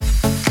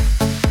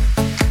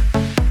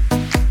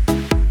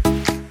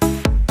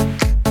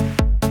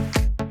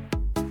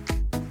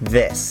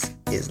This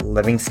is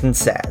Livingston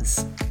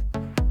Says.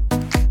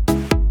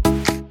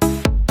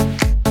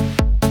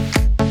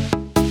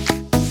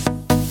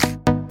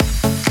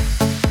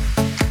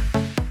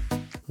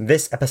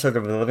 This episode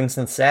of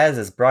Livingston Says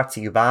is brought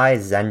to you by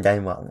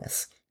Zenden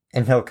Wellness.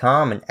 Inhale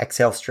calm and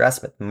exhale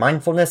stress with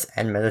mindfulness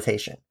and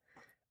meditation.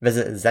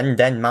 Visit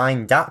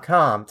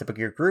zendenmind.com to book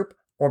your group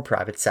or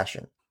private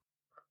session.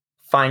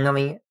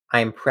 Finally,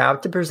 I am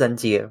proud to present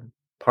to you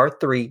part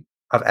 3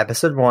 of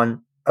episode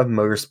 1 of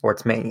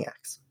Motorsports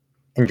Maniacs.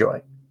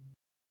 Enjoy.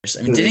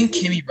 I mean, didn't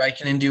Kimi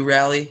Räikkönen do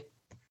rally?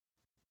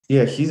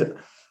 Yeah,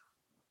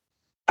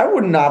 I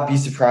would not be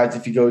surprised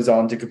if he goes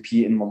on to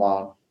compete in Le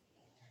Mans.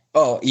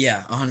 Oh,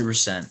 yeah,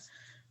 100%.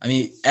 I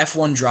mean,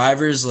 F1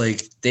 drivers,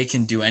 like, they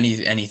can do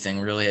anything,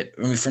 really. I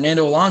mean,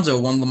 Fernando Alonso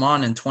won Le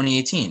Mans in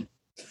 2018.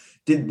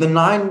 Did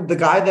the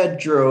guy that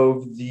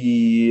drove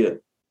the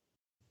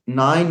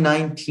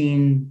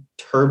 919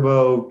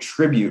 Turbo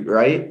Tribute,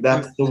 right?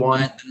 That's the one.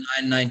 The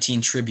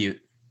 919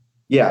 Tribute.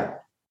 Yeah.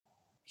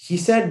 He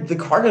said the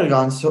car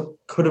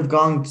could have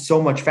gone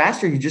so much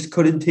faster. He just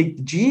couldn't take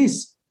the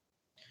G's.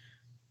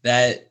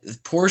 That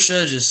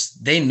Porsche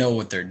they know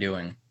what they're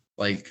doing.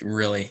 Like,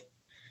 really.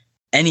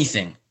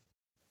 Anything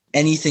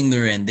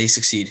they're in, they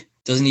succeed.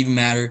 Doesn't even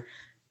matter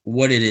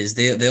what it is.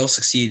 They'll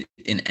succeed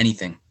in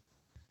anything.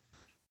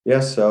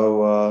 Yeah,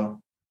 so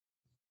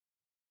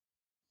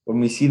when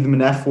we see them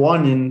in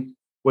F1 in,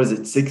 what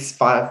is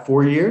it,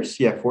 4 years?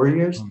 Yeah, 4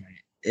 years.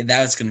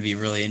 That's going to be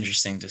really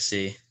interesting to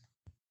see.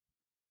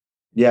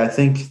 Yeah, I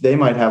think they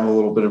might have a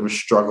little bit of a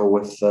struggle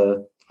with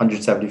the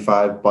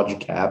 175 budget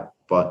cap,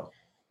 but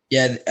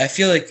yeah, I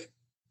feel like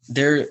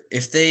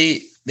if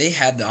they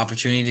had the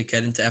opportunity to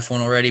get into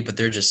F1 already, but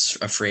they're just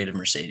afraid of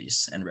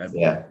Mercedes and Red Bull.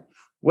 Yeah.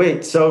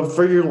 Wait, so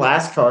for your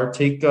last car,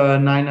 take a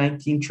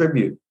 919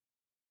 Tribute.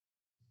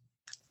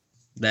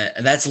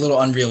 That's a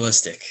little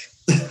unrealistic.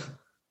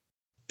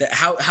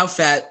 How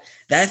fat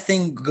that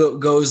thing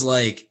goes,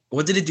 like,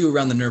 what did it do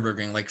around the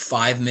Nürburgring? Like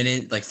 5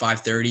 minutes, like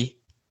 5:30?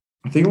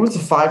 I think it was a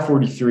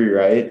 5:43,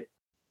 right?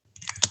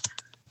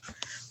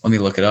 Let me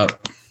look it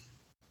up.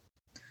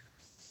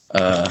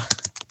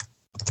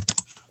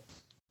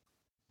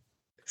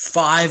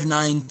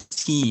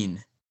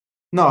 5:19.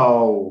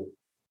 No.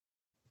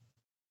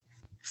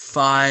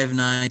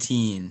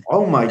 5:19.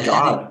 Oh my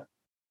God.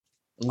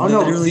 Oh no,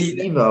 Literally,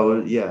 the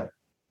Evo, yeah.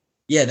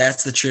 Yeah,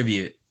 that's the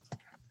Tribute.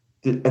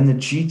 And the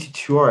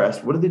GT2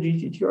 RS. What did the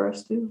GT2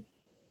 RS do?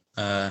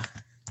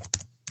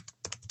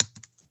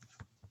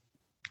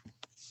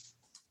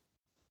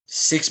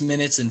 6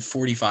 minutes and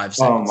 45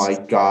 seconds. Oh my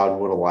God,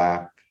 what a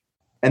lap.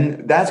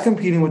 And that's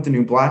competing with the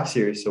new Black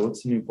Series. So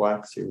what's the new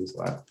Black Series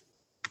lap?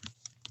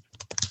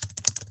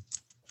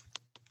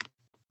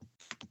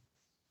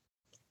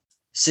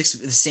 The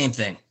same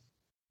thing.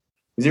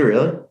 Is it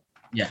really?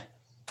 Yeah.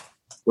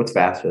 What's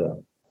faster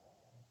though?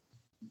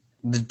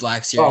 The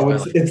Black Series. Oh,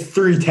 it's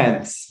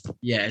 3/10.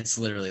 Yeah, it's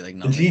literally like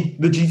nothing.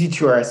 The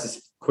GT2 RS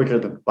is quicker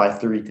by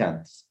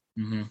 3/10.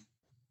 Mm-hmm.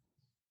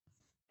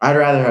 I'd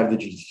rather have the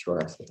GT2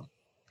 RS though.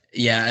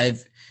 Yeah,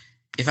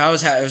 if I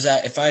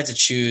had to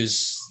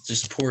choose,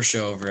 just Porsche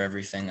over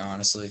everything,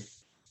 honestly.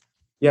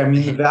 Yeah, I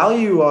mean the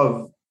value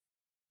of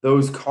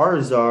those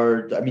cars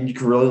are. I mean, you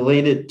can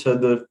relate it to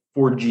the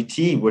Ford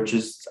GT, which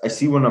is, I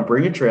see when I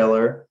bring a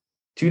trailer,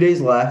 2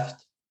 days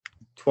left,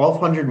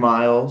 1,200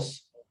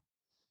 miles.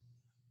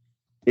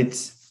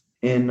 It's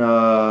in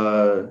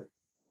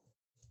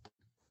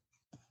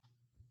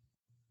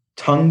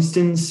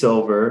tungsten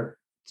silver.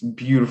 It's a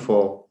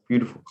beautiful,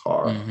 beautiful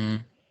car. Mm-hmm.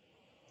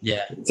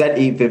 Yeah. It's at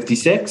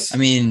 856. I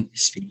mean,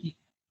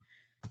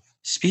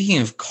 speaking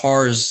of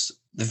cars,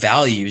 the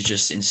value is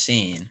just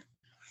insane.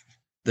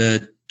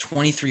 The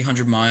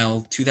 2,300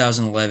 mile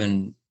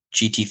 2011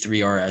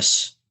 GT3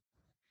 RS,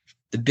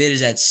 the bid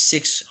is at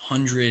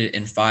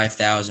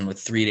 $605,000 with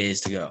 3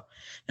 days to go.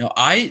 Now,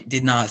 I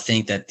did not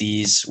think that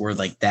these were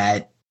like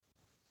that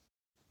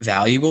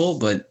valuable,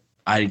 but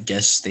I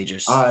guess they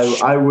just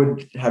I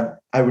would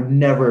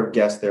never have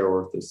guessed they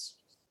were worth this.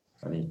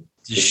 I mean,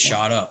 just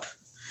shot up.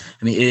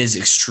 I mean, it is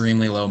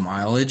extremely low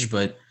mileage,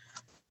 but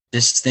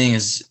this thing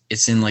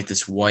it's in like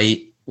this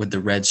white with the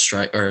red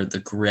stripe, or the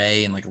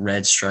gray and like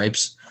red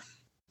stripes.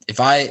 If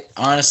I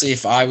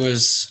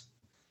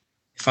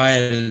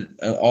had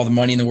all the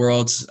money in the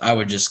world, I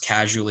would just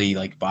casually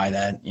like buy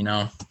that, you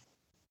know.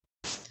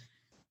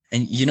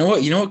 And you know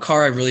what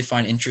car I really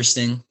find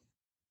interesting?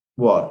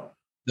 What?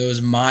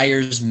 Those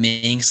Myers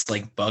Minx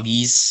like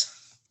buggies.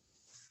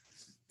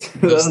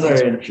 Those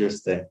are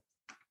interesting.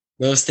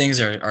 Those things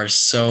are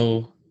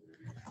so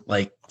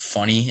like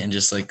funny and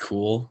just like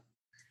cool.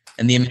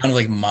 And the amount of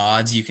like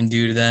mods you can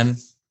do to them,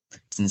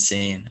 it's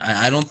insane.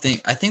 I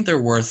think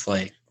they're worth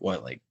like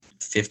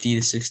 50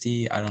 to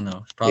 60. I don't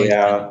know. It's probably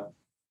yeah.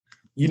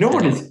 You know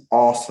what is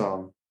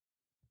awesome?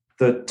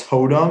 The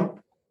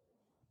Totem.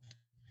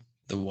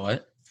 The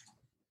what?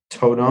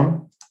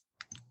 Totem.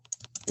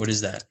 What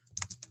is that?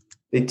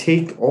 They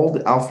take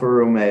old Alfa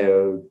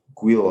Romeo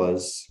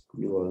Giulias.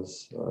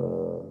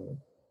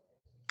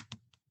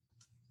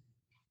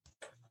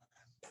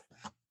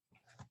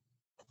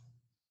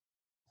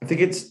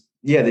 think it's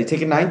they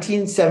take a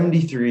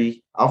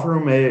 1973 Alfa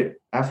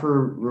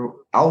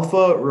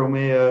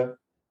Romeo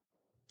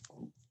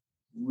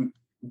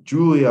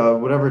Giulia,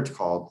 whatever it's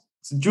called.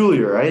 It's a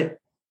Giulia, right?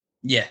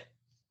 Yeah.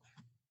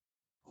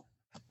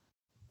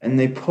 And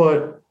you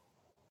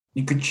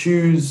could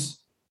choose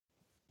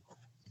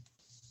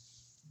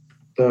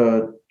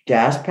the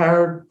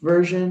gas-powered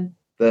version,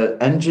 the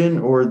engine,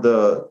 or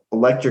the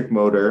electric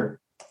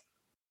motor.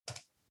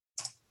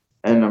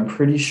 And I'm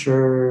pretty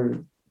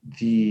sure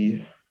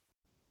they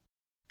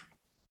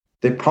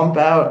pump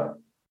out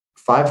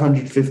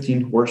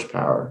 515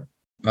 horsepower.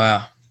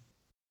 Wow.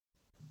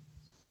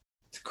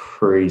 It's a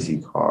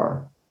crazy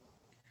car.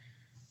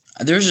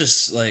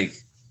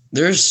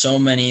 There's so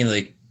many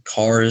like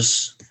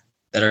cars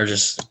that are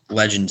just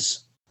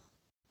legends.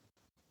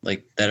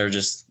 Like that are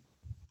just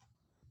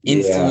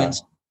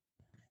influence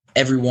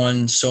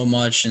everyone so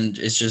much, and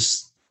it's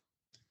just,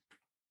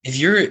 if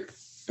you're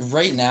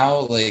right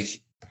now,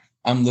 like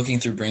I'm looking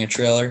through Bring a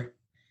Trailer,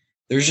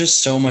 there's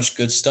just so much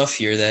good stuff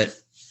here that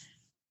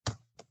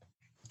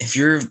if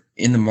you're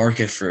in the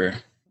market for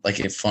like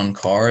a fun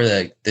car,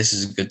 that this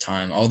is a good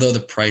time. Although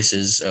the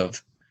prices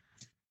of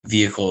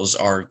vehicles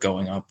are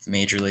going up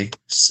majorly,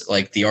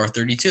 like the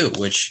R32,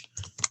 which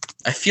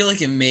I feel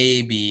like it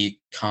may be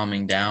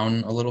calming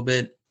down a little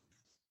bit.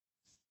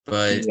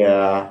 But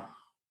yeah,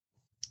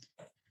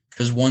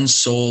 because one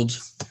sold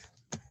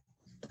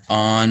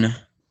on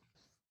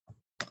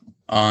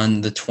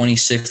the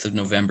 26th of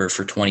November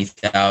for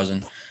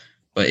 $20,000,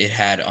 but it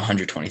had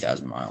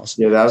 120,000 miles.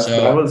 Yeah,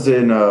 that was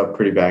in a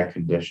pretty bad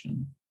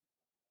condition.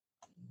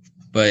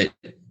 But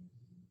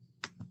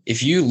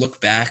if you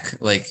look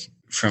back, like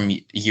from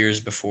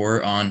years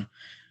before on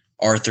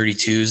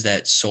R32s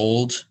that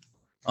sold,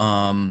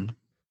 I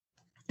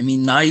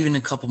mean, not even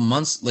a couple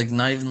months, like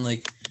not even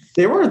like.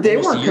 They were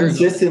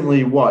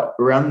consistently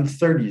around the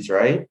 30s,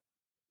 right?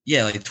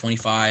 Yeah, like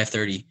 25,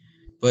 30.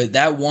 But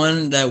that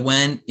one that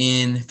went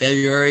in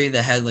February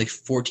that had like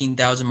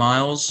 14,000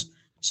 miles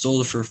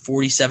sold for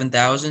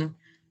 47,000.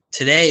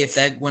 Today, if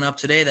that went up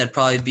today, that'd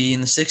probably be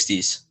in the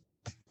 60s.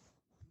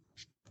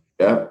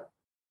 Yeah.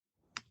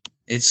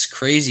 It's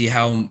crazy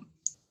how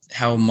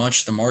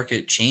much the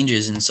market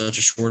changes in such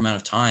a short amount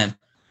of time.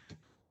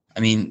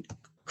 I mean,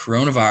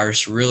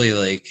 coronavirus really,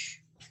 like,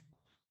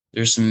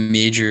 there's some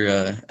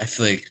major, I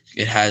feel like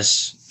it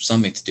has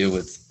something to do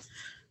with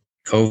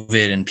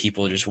COVID and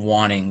people just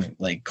wanting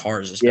like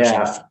cars,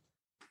 especially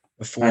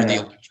before the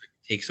electric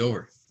takes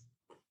over.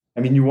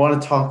 I mean, you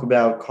want to talk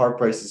about car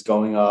prices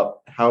going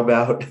up. How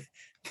about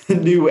the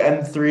new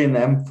M3 and the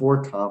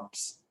M4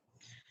 comps?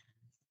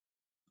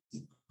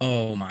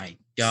 Oh my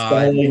God.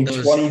 Selling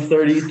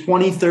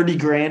 20, 30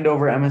 grand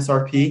over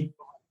MSRP.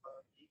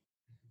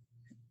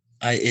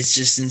 It's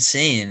just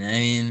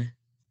insane.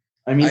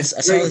 I mean, it's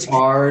a great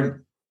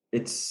car.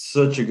 It's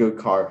such a good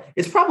car.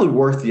 It's probably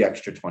worth the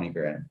extra 20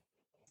 grand.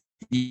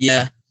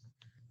 Yeah.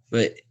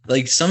 But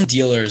like some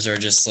dealers are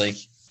just like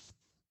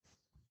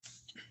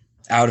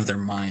out of their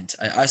mind.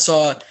 I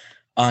saw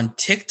on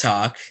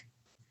TikTok,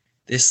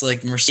 this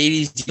like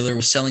Mercedes dealer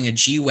was selling a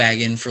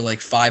G-Wagon for like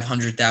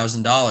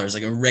 $500,000,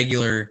 like a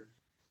regular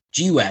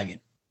G-Wagon.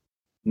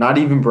 Not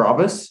even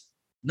Brabus?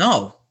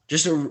 No,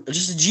 just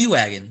a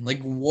G-Wagon. Like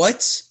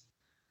what?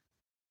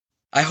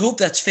 I hope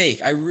that's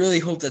fake. I really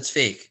hope that's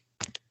fake,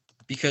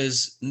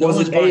 because no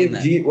one's buying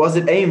that. Was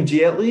it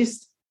AMG at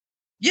least?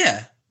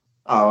 Yeah.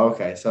 Oh,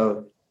 okay.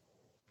 So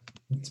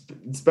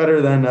it's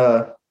better than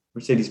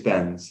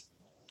Mercedes-Benz.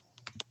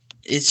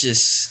 It's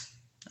just,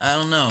 I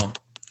don't know.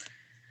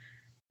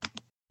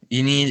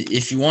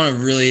 If you want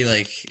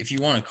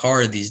a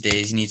car these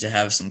days, you need to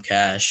have some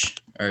cash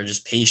or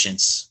just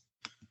patience.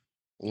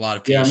 A lot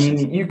of patience. Yeah, I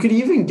mean, you could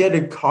even get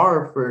a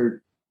car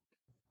for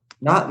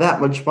not that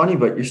much money,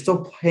 but you're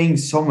still paying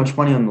so much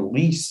money on the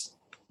lease.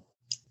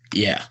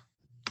 Yeah,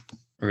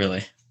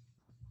 really.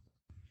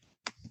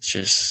 It's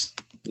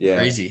just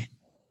crazy.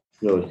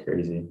 Really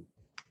crazy.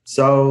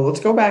 So let's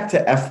go back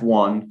to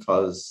F1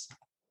 because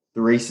the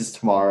race is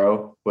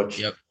tomorrow,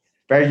 which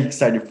very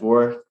excited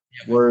for.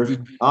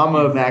 Yep. I'm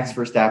a Max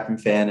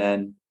Verstappen fan,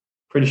 and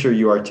pretty sure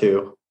you are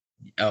too.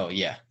 Oh,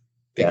 yeah.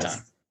 Big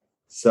time.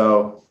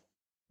 So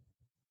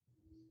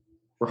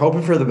we're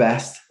hoping for the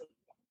best.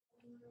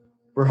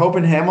 We're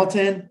hoping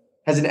Hamilton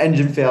has an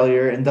engine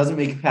failure and doesn't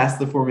make it past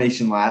the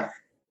formation lap.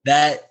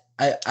 That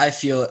I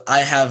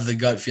have the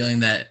gut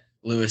feeling that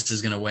Lewis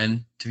is going to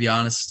win, to be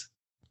honest.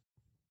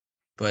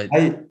 But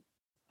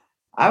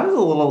I was a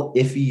little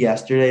iffy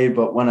yesterday,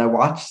 but when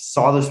I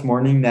saw this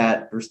morning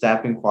that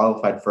Verstappen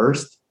qualified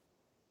first,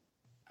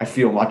 I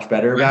feel much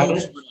better about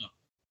it.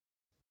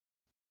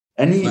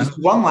 And he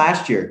won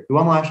last year. He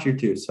won last year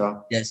too.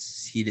 So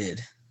yes, he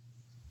did.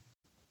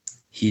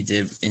 He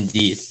did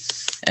indeed.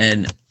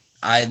 And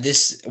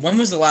when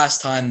was the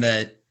last time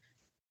that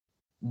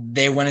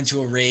they went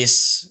into a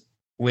race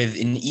with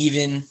an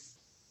even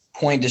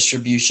point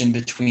distribution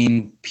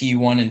between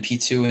P1 and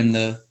P2 in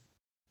the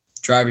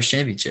Drivers'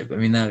 Championship? I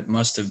mean, that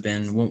must have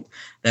been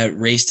the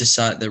race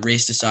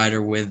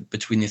decider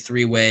between the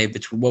three-way,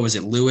 between, what was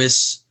it,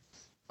 Lewis,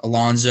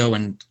 Alonso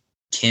and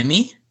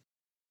Kimi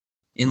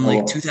in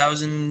like Oh.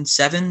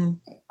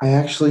 2007. I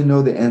actually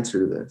know the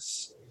answer to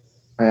this.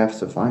 I have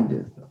to find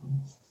it.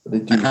 But I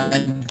do.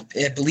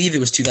 I believe it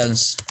was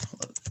 2000.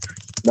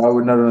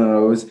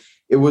 No.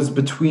 It was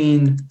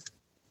between.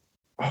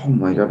 Oh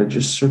my god! I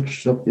just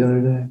searched up the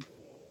other day.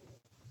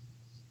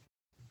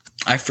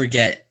 I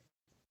forget.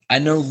 I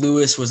know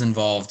Lewis was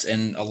involved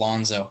and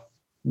Alonso.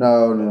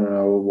 No.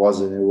 It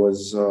wasn't. It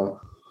was. Oh,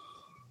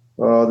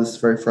 this is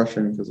very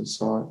frustrating because I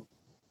saw it.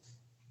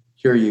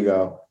 Here you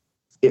go.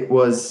 It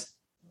was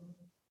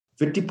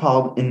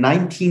Fittipaldi in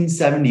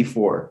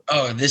 1974.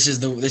 Oh, this is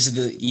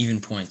the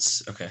even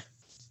points. Okay.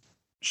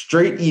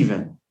 Straight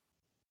even.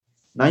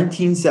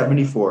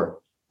 1974.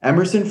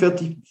 Emerson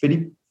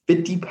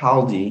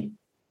Fittipaldi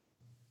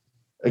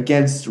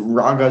against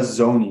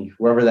Ragazzoni,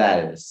 whoever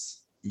that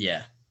is.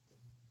 Yeah.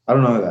 I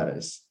don't know who that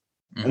is.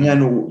 Mhm. And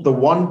then the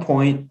 1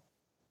 point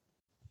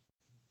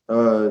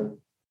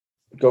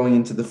going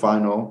into the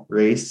final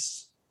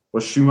race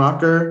was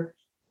Schumacher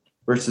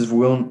versus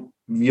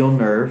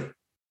Villeneuve.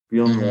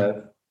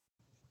 Mhm.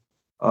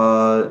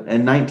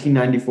 In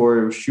 1994,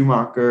 it was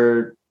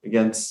Schumacher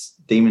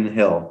against Damon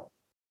Hill.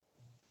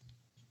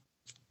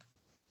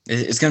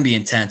 It's going to be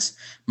intense.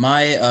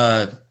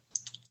 One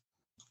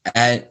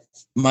of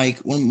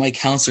my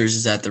counselors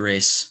is at the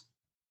race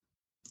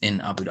in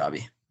Abu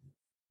Dhabi.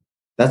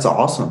 That's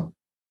awesome.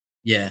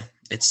 Yeah,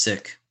 it's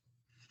sick.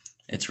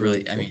 It's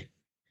really, I mean,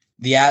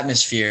 the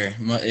atmosphere,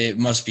 it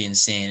must be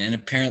insane. And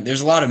apparently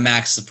there's a lot of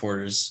Max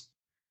supporters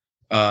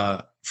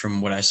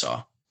from what I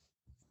saw.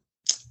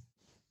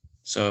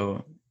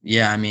 So,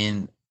 yeah, I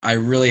mean, I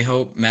really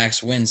hope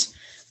Max wins.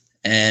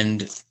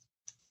 And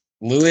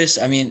Lewis,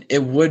 I mean,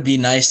 it would be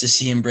nice to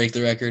see him break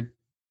the record.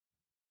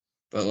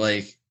 But,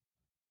 like,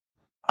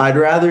 I'd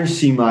rather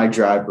see my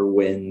driver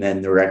win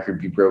than the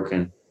record be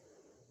broken.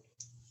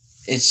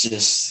 it's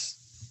just,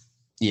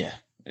 yeah,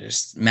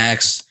 just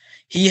Max,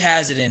 he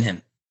has it in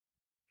him.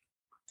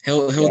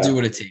 He'll do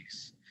what it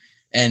takes.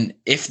 And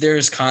if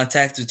there's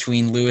contact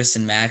between Lewis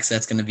and Max,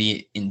 that's going to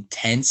be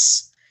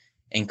intense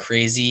and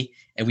crazy.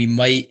 And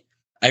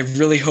I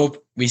really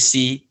hope we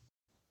see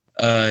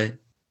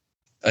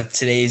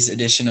today's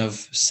edition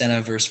of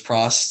Senna versus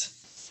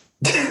Prost,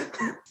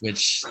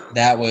 which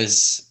that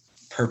was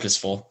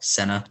purposeful,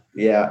 Senna.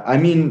 Yeah, I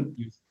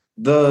mean,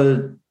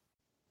 the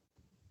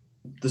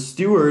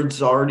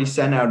stewards already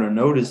sent out a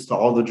notice to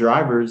all the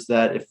drivers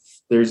that if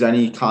there's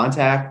any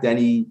contact,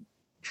 any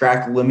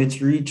track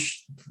limits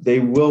reached, they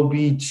will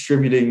be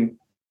distributing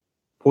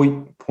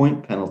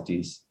point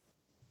penalties.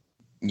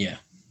 Yeah,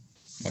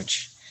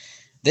 which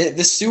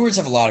the stewards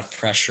have a lot of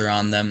pressure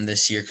on them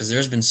this year because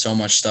there's been so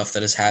much stuff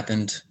that has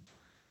happened.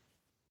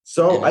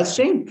 So I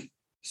think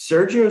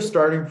Sergio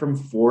starting from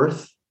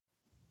fourth,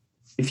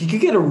 if he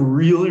could get a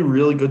really,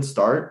 really good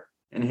start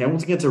and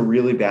Hamilton gets a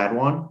really bad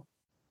one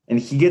and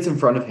he gets in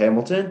front of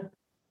Hamilton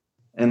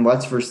and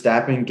lets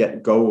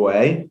Verstappen go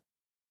away.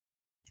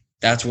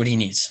 That's what he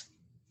needs.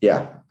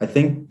 Yeah, I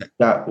think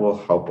that will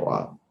help a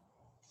lot.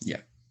 Yeah.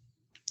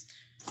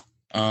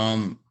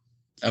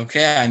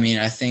 Okay. I mean,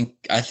 I think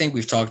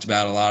we've talked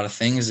about a lot of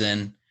things,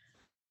 and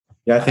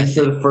yeah, I think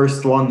for the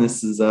first one,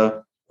 this is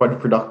quite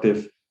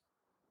productive.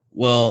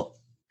 Well,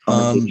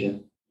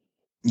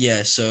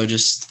 yeah. So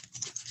just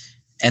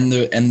end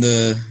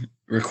the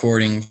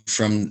recording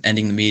from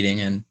ending the meeting,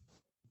 and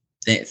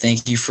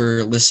thank you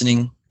for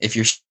listening. If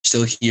you're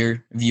still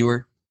here,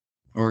 viewer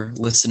or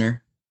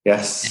listener.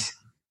 Yes.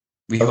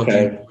 We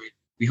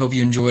hope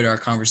you enjoyed our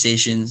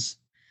conversations.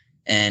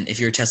 And if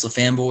you're a Tesla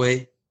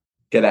fanboy,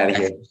 get out of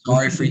here.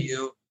 Sorry for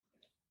you.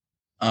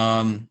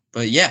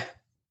 But yeah.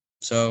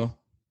 So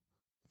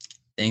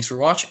thanks for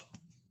watching.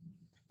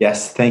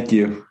 Yes, thank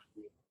you.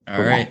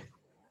 All right.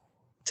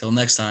 Till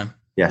next time.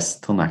 Yes,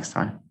 till next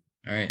time.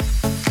 All right.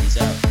 Peace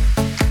out.